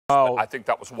but I think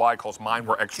that was why, because mine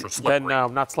were extra slippery. Then no,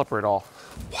 not slippery at all.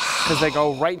 Wow. Because they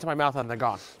go right into my mouth and they're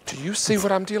gone. Do you see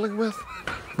what I'm dealing with?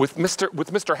 With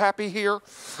Mr. Happy here?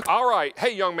 All right.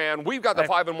 Hey, young man, we've got the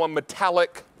 5-in-1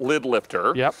 metallic lid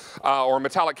lifter. Yep. Or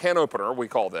metallic can opener, we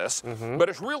call this. But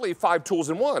it's really 5 tools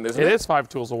in one, isn't it? It is 5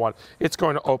 tools in one. It's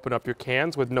going to open up your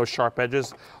cans with no sharp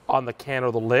edges on the can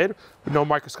or the lid, no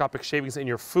microscopic shavings in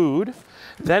your food.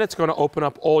 Then it's going to open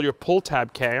up all your pull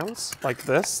tab cans like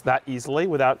this, that easily,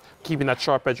 without keeping that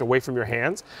sharp edge away from your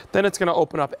hands. Then it's going to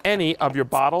open up any of your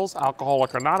bottles,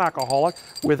 alcoholic or non-alcoholic,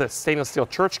 with a stainless steel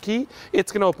church key.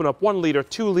 It's going to open up 1 liter,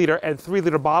 2 liter, and 3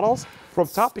 liter bottles from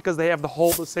top because they have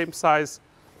the same size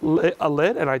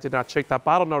lid, and I did not shake that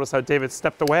bottle. Notice how David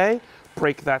stepped away,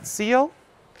 break that seal.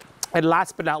 And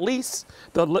last but not least,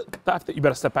 you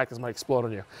better step back, this might explode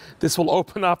on you. This will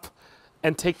open up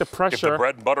and take the pressure. If the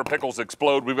bread and butter pickles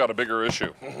explode, we've got a bigger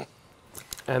issue.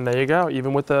 And there you go,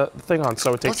 even with the thing on.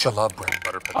 So it takes. Don't you love bread and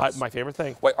butter pickles? My favorite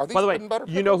thing. Wait, are these By the way, bread and butter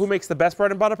pickles? You know who makes the best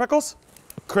bread and butter pickles?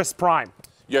 Chris Prime.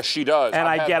 Yes, she does. And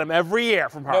I get them every year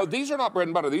from her. No, these are not bread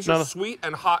and butter. These are sweet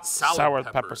and hot sour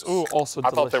peppers. Ooh, also delicious. I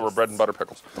thought they were bread and butter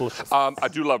pickles. Delicious. I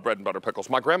do love bread and butter pickles.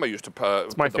 My grandma used to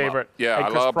it's my favorite. Yeah, and I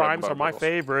Chris love bread and Primes butter are my pickles.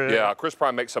 favorite. Yeah, Chris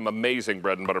Prime makes some amazing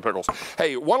bread and butter pickles.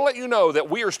 Hey, want to let you know that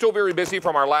we are still very busy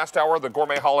from our last hour, the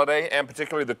gourmet holiday, and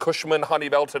particularly the Cushman Honey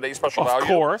Bell Today Special Value. Of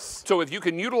course. So if you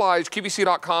can utilize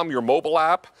QVC.com, your mobile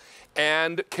app,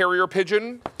 and carrier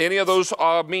pigeon, any of those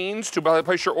means to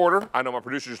place your order. I know my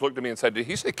producer just looked at me and said, did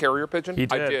he say carrier pigeon? He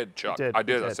did. I did, Chuck. He did. I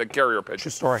did. I said carrier pigeon.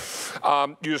 True story.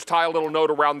 You just tie a little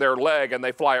note around their leg and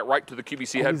they fly it right to the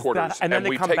QVC headquarters. And then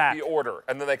they we come take back. the order.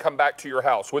 And then they come back to your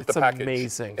house with the package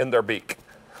amazing. in their beak.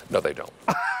 No, they don't.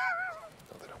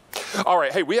 All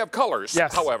right, hey, we have colors,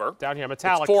 yes. However. Down here,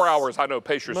 metallic. It's 4 hours, I know,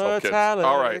 pace yourself, kids. Metallics.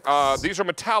 All right, these are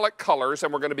metallic colors,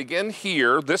 and we're going to begin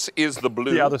here. This is the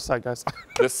blue. The other side, guys.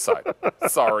 This side.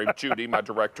 Sorry, Judy, my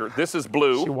director. This is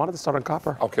blue. She wanted to start on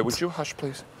copper. Okay, would you hush,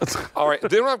 please? All right,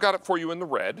 then I've got it for you in the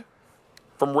red.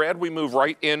 From red, we move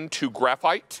right into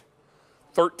graphite.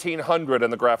 1,300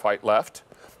 in the graphite left.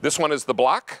 This one is the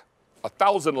black.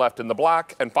 1,000 left in the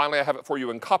black, and finally I have it for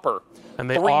you in copper. And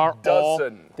they are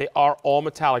all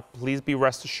metallic. Please be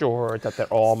rest assured that they're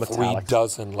all metallic. 3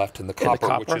 dozen left in the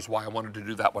copper, which is why I wanted to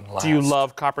do that one last. Do you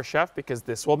love Copper Chef? Because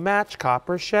this will match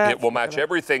Copper Chef. It will match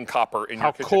everything copper in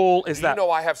your kitchen. How cool is that? Do you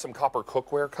know I have some copper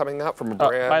cookware coming out from a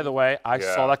brand? By the way, I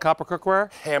saw that copper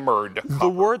cookware. Hammered. The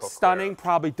word stunning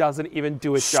probably doesn't even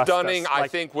do it justice. Stunning, I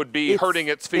think, would be hurting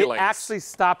its feelings. It actually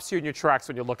stops you in your tracks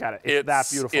when you look at it. It's that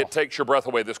beautiful. It takes your breath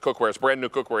away, this cookware. It's brand new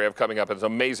cookware I have coming up. It's an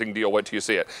amazing deal. Wait till you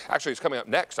see it. Actually, it's coming up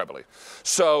next, I believe.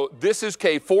 So this is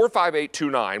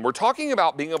K45829. We're talking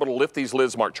about being able to lift these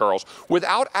lids, Mark Charles,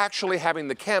 without actually having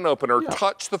the can opener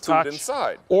touch the food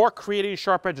inside. Or creating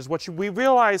sharp edges. We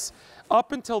realized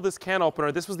up until this can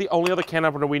opener, this was the only other can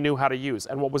opener we knew how to use.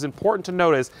 And what was important to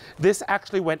note is this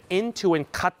actually went into and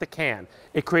cut the can.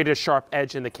 It created a sharp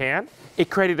edge in the can. It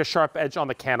created a sharp edge on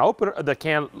the can opener, the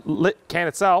can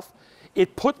itself.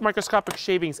 It put microscopic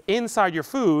shavings inside your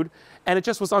food, and it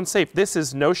just was unsafe. This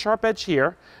is no sharp edge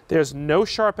here. There's no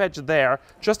sharp edge there.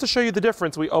 Just to show you the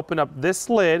difference, we open up this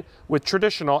lid with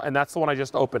traditional, and that's the one I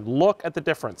just opened. Look at the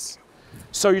difference.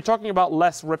 So you're talking about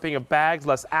less ripping of bags,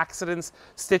 less accidents,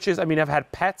 stitches. I mean, I've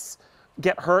had pets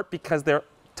get hurt because they're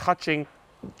touching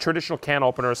traditional can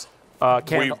openers.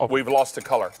 We've lost the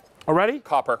color. Already?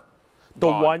 Copper.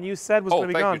 The one you said was going to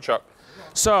be gone. Oh, thank you, Chuck.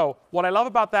 So what I love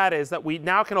about that is that we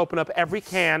now can open up every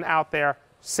can out there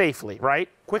safely, right?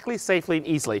 Quickly, safely, and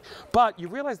easily. But you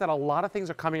realize that a lot of things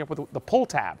are coming up with the pull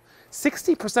tab.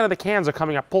 60% of the cans are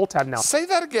coming up pull tab now. Say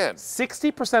that again.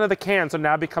 60% of the cans are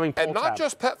now becoming pull tab. And not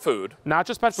just pet food. Not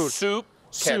just pet food. Soup,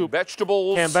 canned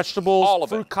vegetables. Canned vegetables, all of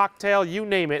fruit cocktail, you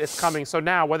name it, it's coming. So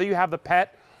now, whether you have the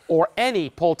pet or any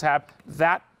pull tab,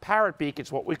 that parrot beak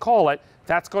is what we call it,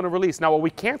 that's going to release. Now, what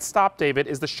we can't stop, David,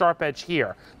 is the sharp edge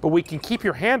here. But we can keep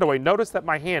your hand away. Notice that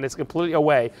my hand is completely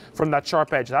away from that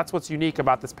sharp edge. That's what's unique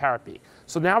about this parrot beak.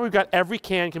 So now we've got every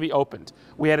can can be opened.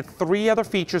 We added 3 other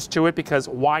features to it because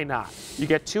why not? You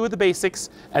get 2 of the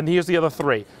basics, and here's the other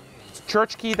 3.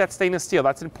 Church key, that's stainless steel.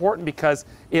 That's important because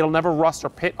it'll never rust or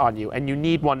pit on you. And you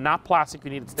need one, not plastic, you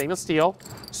need stainless steel.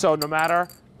 So no matter,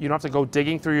 you don't have to go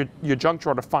digging through your junk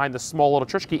drawer to find the small little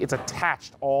church key. It's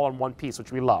attached all in one piece,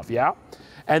 which we love, yeah?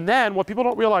 And then what people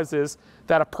don't realize is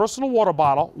that a personal water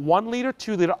bottle, 1 liter,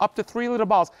 2 liter, up to 3 liter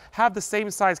bottles have the same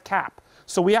size cap.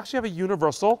 So we actually have a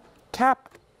universal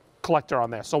cap collector on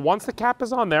there. So once the cap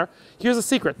is on there, here's a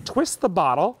secret. Twist the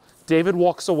bottle. David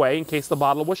walks away in case the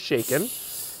bottle was shaken.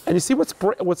 And you see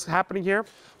what's happening here?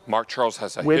 Mark Charles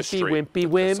has a history.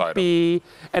 Wimpy.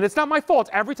 And it's not my fault.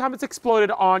 Every time it's exploded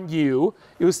on you,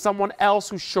 it was someone else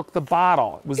who shook the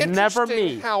bottle. It was never me.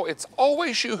 Interesting how it's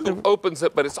always you who opens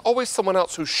it, but it's always someone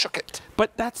else who shook it.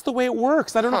 But that's the way it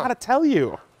works. I don't know how to tell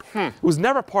you. It was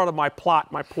never part of my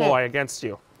plot, my ploy against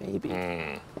you. Maybe.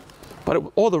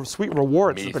 But all the sweet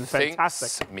rewards have been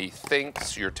fantastic.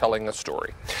 Methinks you're telling a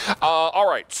story. All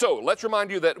right, so let's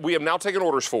remind you that we have now taken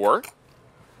orders for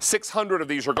 600 of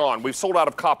these are gone. We've sold out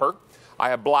of copper. I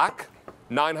have black,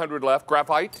 900 left.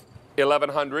 Graphite,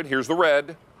 1,100. Here's the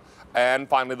red. And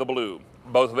finally the blue.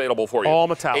 Both available for you. All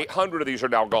metallic. 800 of these are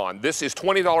now gone. This is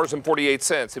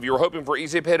 $20.48. If you were hoping for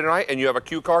Easy Pay tonight and you have a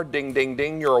Q card, ding, ding,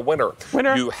 ding, you're a winner.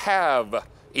 You have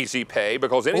Easy Pay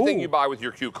because anything you buy with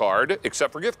your Q card,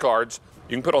 except for gift cards,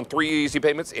 you can put on 3 easy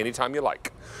payments anytime you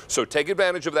like. So take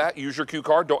advantage of that. Use your Q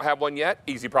card. Don't have one yet?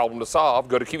 Easy problem to solve.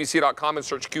 Go to QVC.com and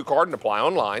search Q card and apply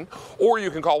online. Or you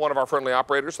can call one of our friendly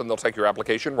operators and they'll take your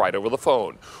application right over the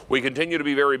phone. We continue to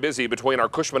be very busy between our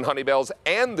Cushman Honey Bells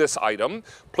and this item.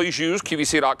 Please use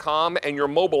QVC.com and your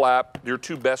mobile app, your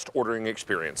 2 best ordering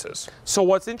experiences. So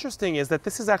what's interesting is that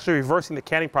this is actually reversing the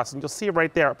canning process. And you'll see it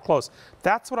right there up close.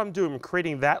 That's what I'm doing. I'm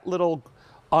creating that little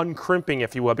uncrimping,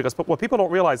 if you will, because what people don't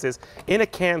realize is in a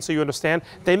can, so you understand,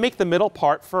 they make the middle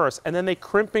part first and then they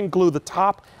crimp and glue the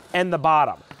top and the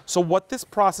bottom. So what this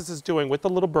process is doing with the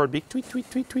little bird beak, tweet,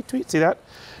 tweet, tweet, tweet, tweet, see that?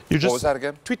 You just, what was that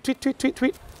again? Tweet, tweet, tweet, tweet,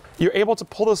 tweet. You're able to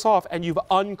pull this off and you've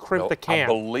uncrimped the can. I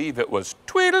believe it was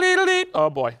tweedledee. Oh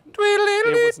boy.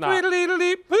 Tweedledee, it was not.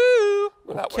 Tweedledee, poo.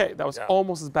 Okay, that was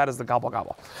almost as bad as the gobble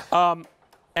gobble.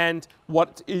 And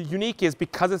what's unique is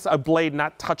because it's a blade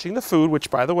not touching the food,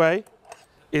 which by the way,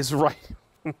 is right.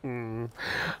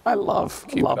 I love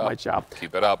my job.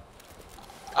 Keep it up.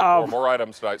 4 more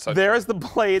items tonight. There's the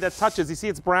blade that touches. You see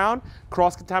it's brown,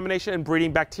 cross-contamination and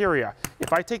breeding bacteria.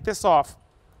 If I take this off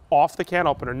the can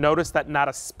opener, notice that not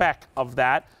a speck of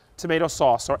that tomato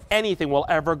sauce or anything will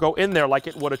ever go in there like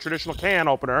it would a traditional can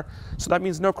opener. So that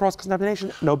means no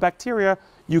cross-contamination, no bacteria.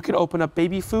 You can open up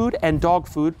baby food and dog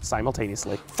food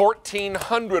simultaneously.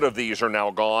 1,400 of these are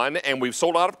now gone, and we've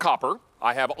sold out of copper.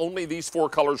 I have only these 4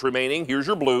 colors remaining. Here's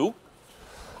your blue.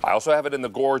 I also have it in the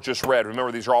gorgeous red.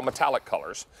 Remember, these are all metallic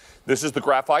colors. This is the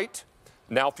graphite.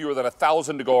 Now fewer than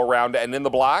 1,000 to go around. And in the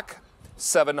black,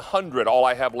 700, all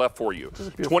I have left for you.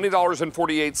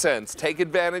 $20.48. Take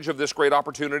advantage of this great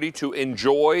opportunity to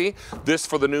enjoy this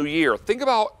for the new year. Think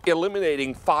about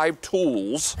eliminating 5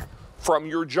 tools from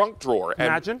your junk drawer.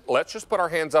 Imagine. And let's just put our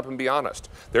hands up and be honest.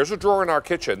 There's a drawer in our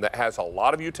kitchen that has a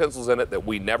lot of utensils in it that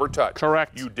we never touch.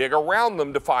 Correct. You dig around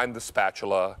them to find the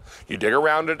spatula. You dig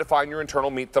around it to find your internal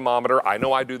meat thermometer. I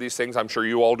know I do these things. I'm sure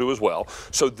you all do as well.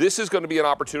 So this is going to be an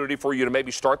opportunity for you to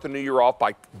maybe start the new year off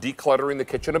by decluttering the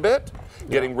kitchen a bit,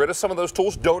 getting rid of some of those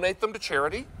tools, donate them to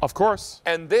charity. Of course.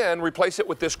 And then replace it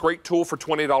with this great tool for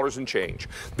 $20 and change.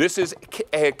 This is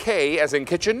K as in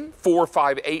kitchen,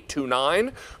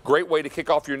 45829. Great way to kick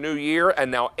off your new year, and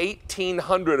now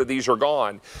 1,800 of these are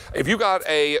gone. If you got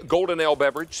a golden ale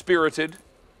beverage, spirited,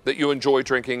 that you enjoy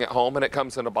drinking at home, and it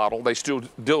comes in a bottle, they still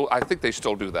do. I think they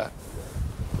still do that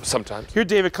sometimes. Here,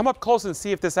 David, come up close and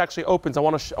see if this actually opens. I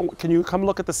want to. Can you come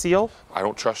look at the seal? I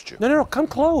don't trust you. No, come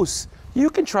close. You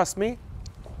can trust me.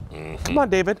 Come on,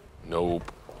 David. Nope.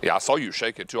 Yeah, I saw you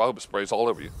shake it too. I hope it sprays all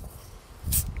over you.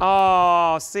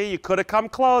 Oh, see, you could have come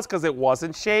close because it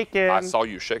wasn't shaking. I saw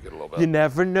you shake it a little bit. You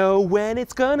never know when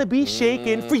it's going to be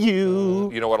shaking for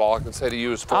you. You know what? All I can say to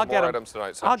you is 4 more items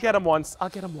tonight. I'll get them once.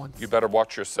 You better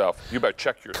watch yourself. You better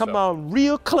check yourself. Come on,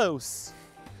 real close.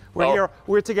 We're here.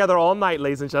 We're together all night,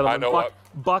 ladies and gentlemen. I know what.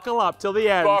 Buckle up till the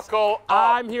end. Buckle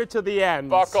up. I'm here till the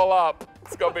end. Buckle up.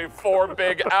 It's going to be 4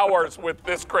 big hours with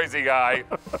this crazy guy.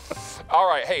 All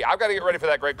right. Hey, I've got to get ready for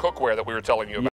that great cookware that we were telling you about.